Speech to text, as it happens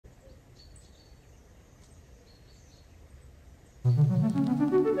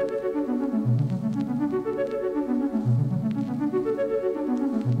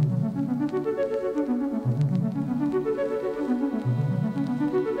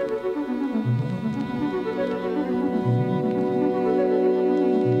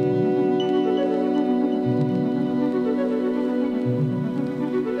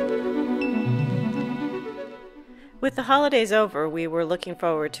With the holidays over, we were looking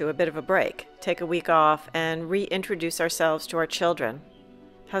forward to a bit of a break, take a week off, and reintroduce ourselves to our children.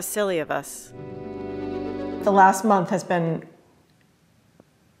 How silly of us. The last month has been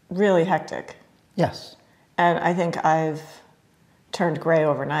really hectic. Yes. And I think I've turned gray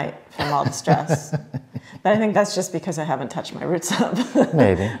overnight from all the stress. But I think that's just because I haven't touched my roots up.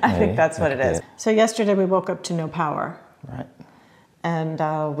 Maybe. I think that's what it is. So yesterday we woke up to no power. Right.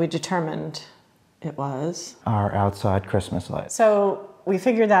 And we determined it was our outside Christmas lights. So we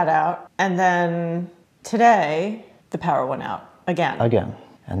figured that out. And then today, the power went out again. Again.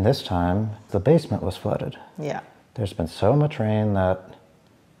 And this time, the basement was flooded. Yeah. There's been so much rain that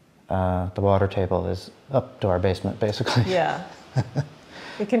the water table is up to our basement, basically. Yeah.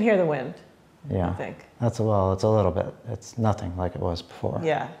 You can hear the wind. Yeah. I think. It's a little bit. It's nothing like it was before.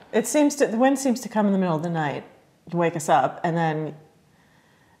 Yeah. The wind seems to come in the middle of the night to wake us up, and then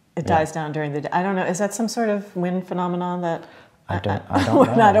it dies down during the day. I don't know. Is that some sort of wind phenomenon that I don't we're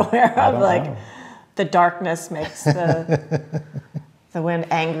know. not aware of? Like know. The darkness makes the wind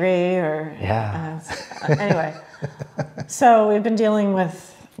angry, or anyway. So we've been dealing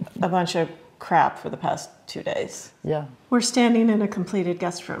with a bunch of crap for the past 2 days. Yeah. We're standing in a completed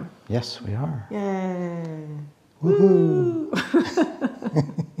guest room. Yes, we are. Yay! Woohoo!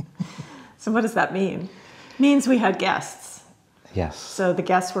 So what does that mean? It means we had guests. Yes. So the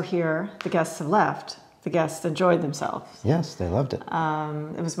guests were here, the guests have left, the guests enjoyed themselves. Yes, they loved it.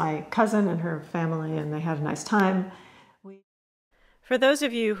 It was my cousin and her family, and they had a nice time. For those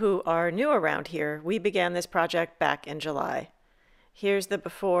of you who are new around here, we began this project back in July. Here's the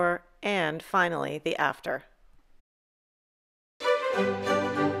before and finally the after.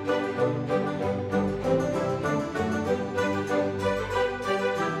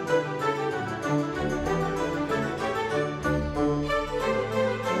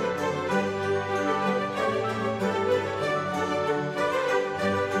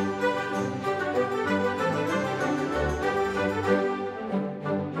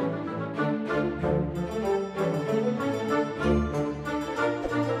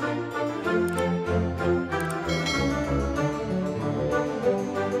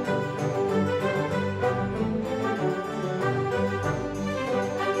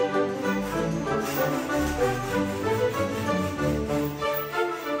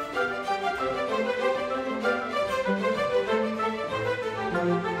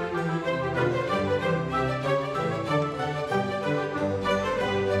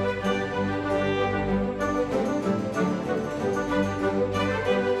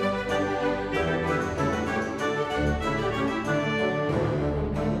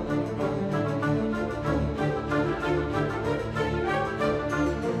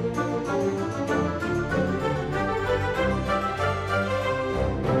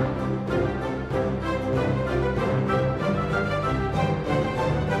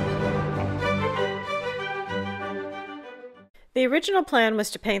 The original plan was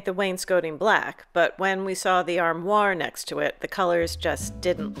to paint the wainscoting black, but when we saw the armoire next to it, the colors just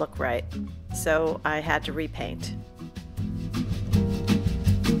didn't look right. So I had to repaint.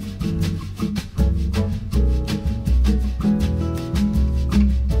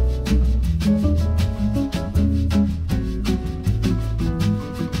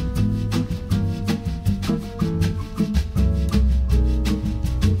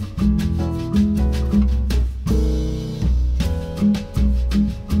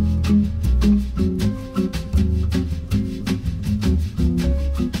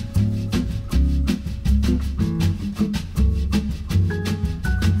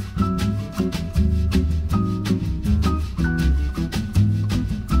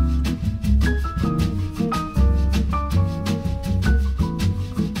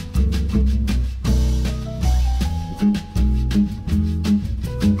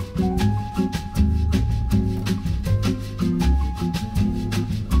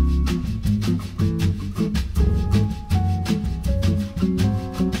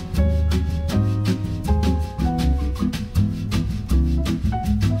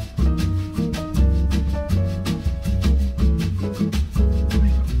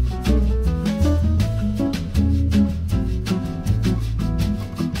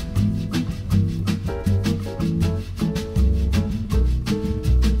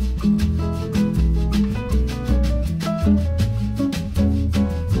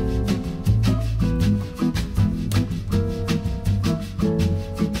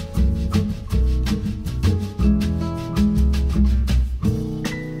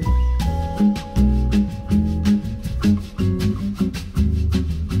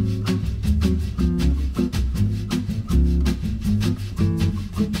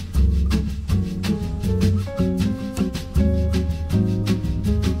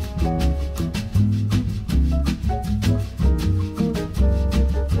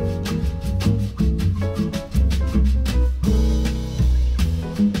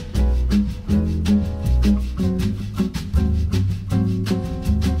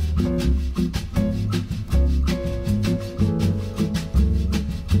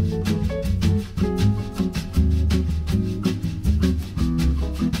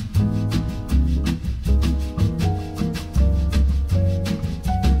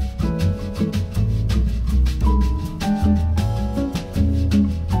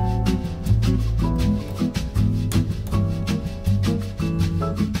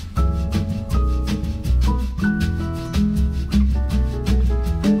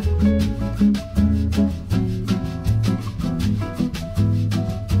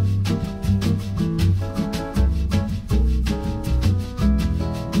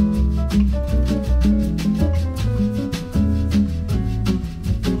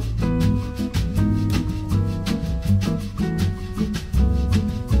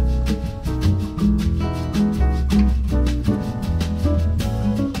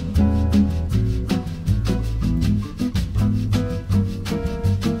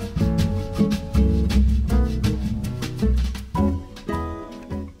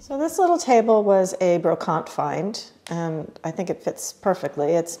 This little table was a brocante find, and I think it fits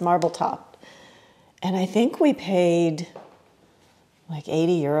perfectly. It's marble topped. And I think we paid like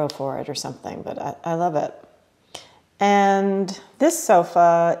 80 euro for it or something, but I love it. And this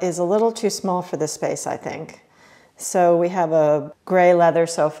sofa is a little too small for this space, I think. So we have a gray leather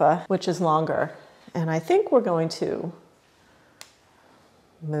sofa, which is longer. And I think we're going to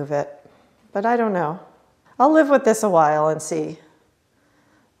move it, but I don't know. I'll live with this a while and see.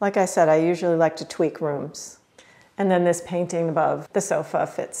 Like I said, I usually like to tweak rooms. And then this painting above the sofa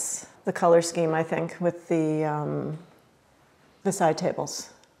fits the color scheme, I think, with the side tables.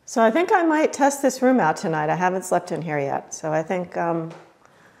 So I think I might test this room out tonight. I haven't slept in here yet, so I think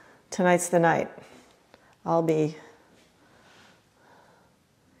tonight's the night. I'll be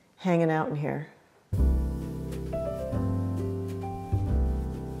hanging out in here.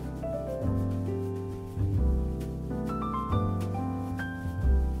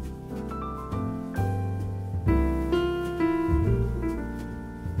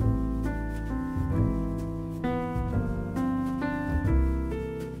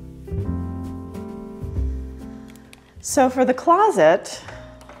 So for the closet,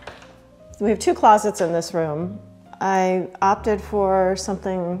 we have two closets in this room. I opted for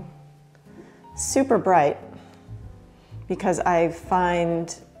something super bright because I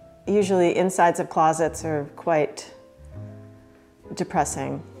find usually insides of closets are quite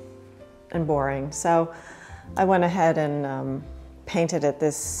depressing and boring. So I went ahead and painted it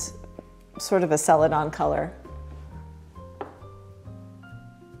this sort of a celadon color.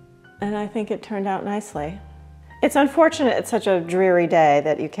 And I think it turned out nicely. It's unfortunate it's such a dreary day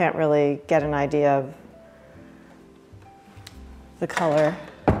that you can't really get an idea of the color.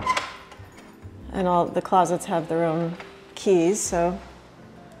 And all the closets have their own keys, so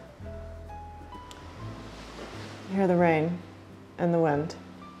you hear the rain and the wind.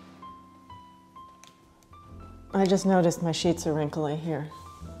 I just noticed my sheets are wrinkly here.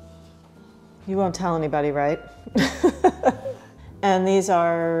 You won't tell anybody, right? And these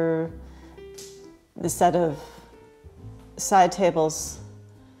are the set of side tables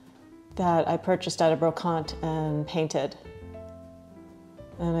that I purchased at a brocante and painted.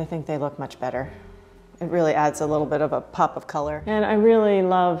 And I think they look much better. It really adds a little bit of a pop of color. And I really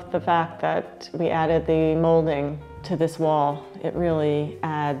love the fact that we added the molding to this wall. It really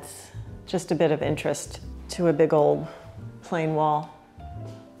adds just a bit of interest to a big old plain wall.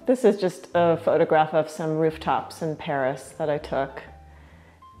 This is just a photograph of some rooftops in Paris that I took.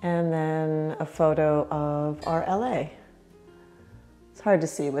 And then a photo of our LA. It's hard to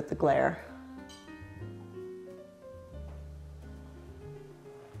see with the glare.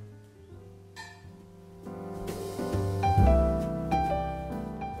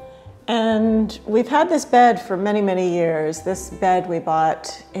 And we've had this bed for many, many years. This bed we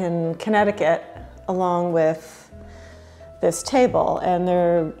bought in Connecticut along with this table, and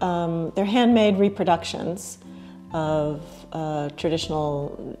they're handmade reproductions of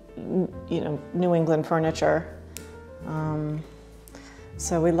traditional, New England furniture.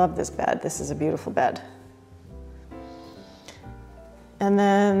 So we love this bed. This is a beautiful bed. And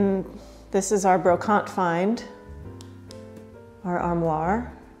then this is our brocante find, our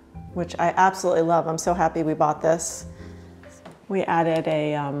armoire, which I absolutely love. I'm so happy we bought this. We added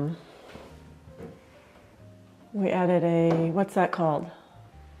a, what's that called?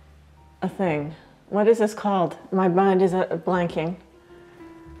 A thing. What is this called? My mind is blanking.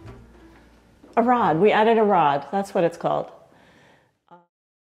 A rod. We added a rod. That's what it's called.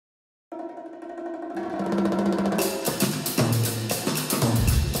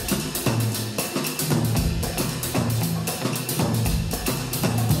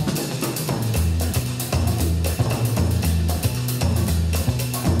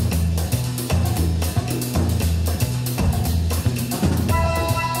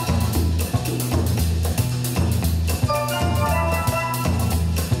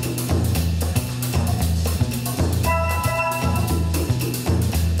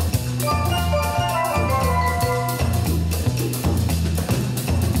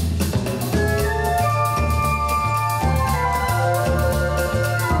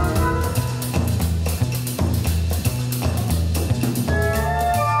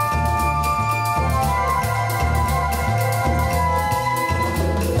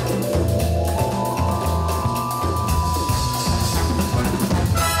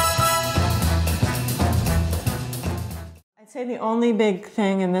 I'd say the only big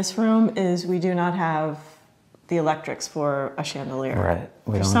thing in this room is we do not have the electrics for a chandelier. Right.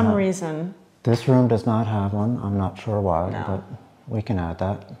 For some reason. This room does not have one. I'm not sure why, but we can add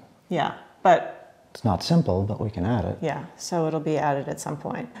that. Yeah, but It's not simple, but we can add it. Yeah, so it'll be added at some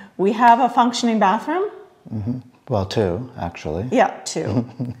point. We have a functioning bathroom. Mm-hmm. Well, 2, actually. Yeah,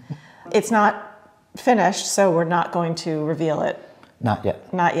 2. It's not finished, so we're not going to reveal it. Not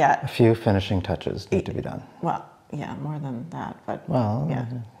yet. Not yet. A few finishing touches need to be done. Well, yeah, more than that, but well, yeah.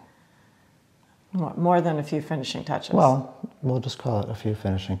 More than a few finishing touches. Well, we'll just call it a few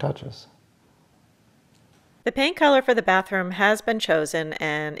finishing touches. The paint color for the bathroom has been chosen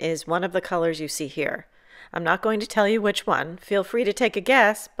and is one of the colors you see here. I'm not going to tell you which one. Feel free to take a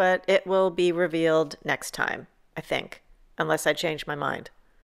guess, but it will be revealed next time, I think, unless I change my mind.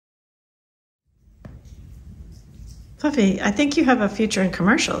 Fluffy, I think you have a future in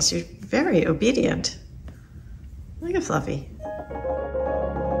commercials. You're very obedient. Look at Fluffy.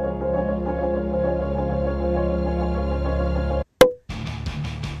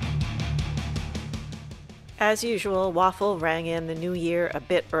 As usual, Waffle rang in the new year a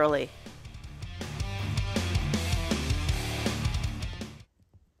bit early.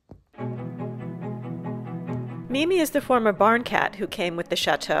 Mimi is the former barn cat who came with the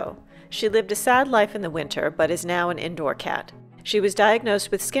chateau. She lived a sad life in the winter, but is now an indoor cat. She was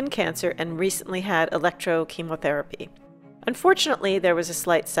diagnosed with skin cancer and recently had electrochemotherapy. Unfortunately, there was a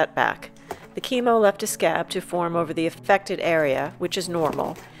slight setback. The chemo left a scab to form over the affected area, which is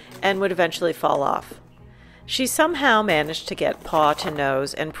normal, and would eventually fall off. She somehow managed to get paw to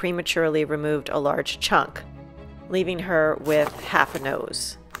nose and prematurely removed a large chunk, leaving her with half a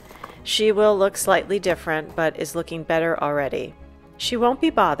nose. She will look slightly different, but is looking better already. She won't be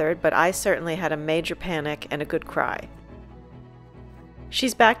bothered, but I certainly had a major panic and a good cry.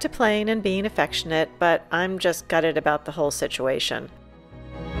 She's back to playing and being affectionate, but I'm just gutted about the whole situation.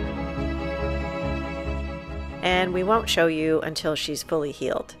 And we won't show you until she's fully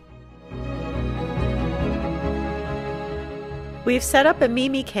healed. We've set up a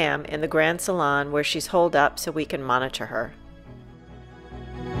Mimi cam in the Grand Salon where she's holed up so we can monitor her.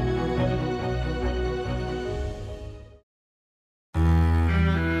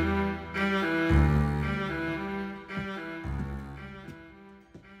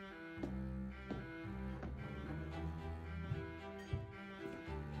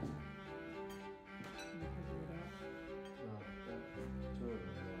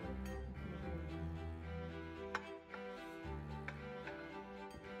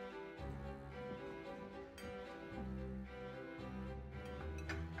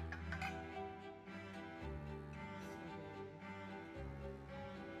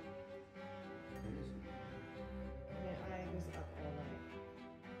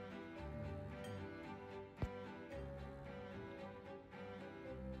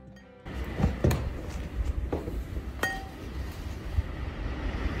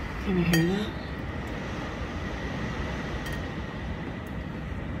 Can you hear that?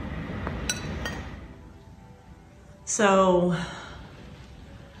 So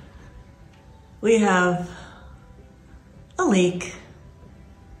we have a leak.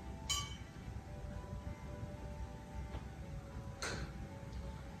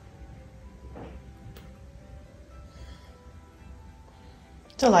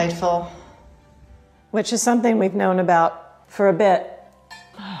 Delightful. Which is something we've known about for a bit.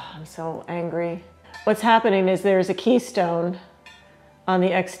 I'm so angry. What's happening is there's a keystone on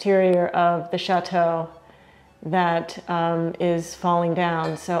the exterior of the chateau that is falling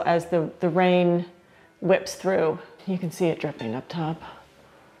down. So as the rain whips through, you can see it dripping up top.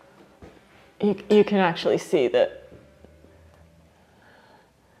 You can actually see the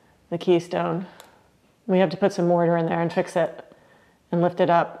keystone. We have to put some mortar in there and fix it and lift it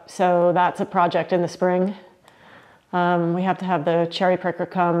up. So that's a project in the spring. We have to have the cherry pricker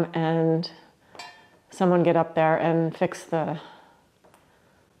come and someone get up there and fix a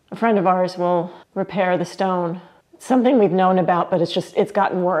friend of ours will repair the stone. It's something we've known about, but it's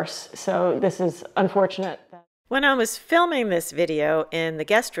gotten worse. So this is unfortunate. When I was filming this video in the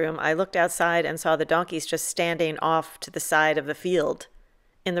guest room, I looked outside and saw the donkeys just standing off to the side of the field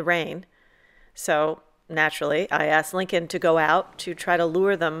in the rain. So naturally, I asked Lincoln to go out to try to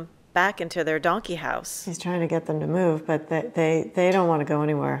lure them back into their donkey house. He's trying to get them to move, but they don't want to go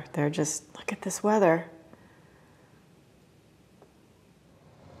anywhere. They're just, look at this weather.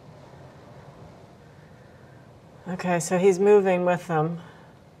 Okay, so he's moving with them.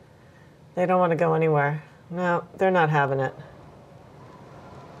 They don't want to go anywhere. No, they're not having it.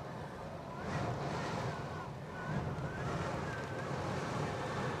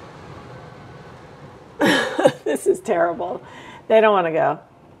 This is terrible. They don't want to go.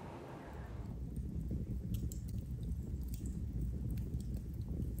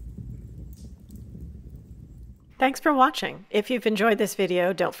 Thanks for watching. If you've enjoyed this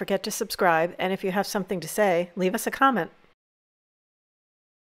video, don't forget to subscribe, and if you have something to say, leave us a comment.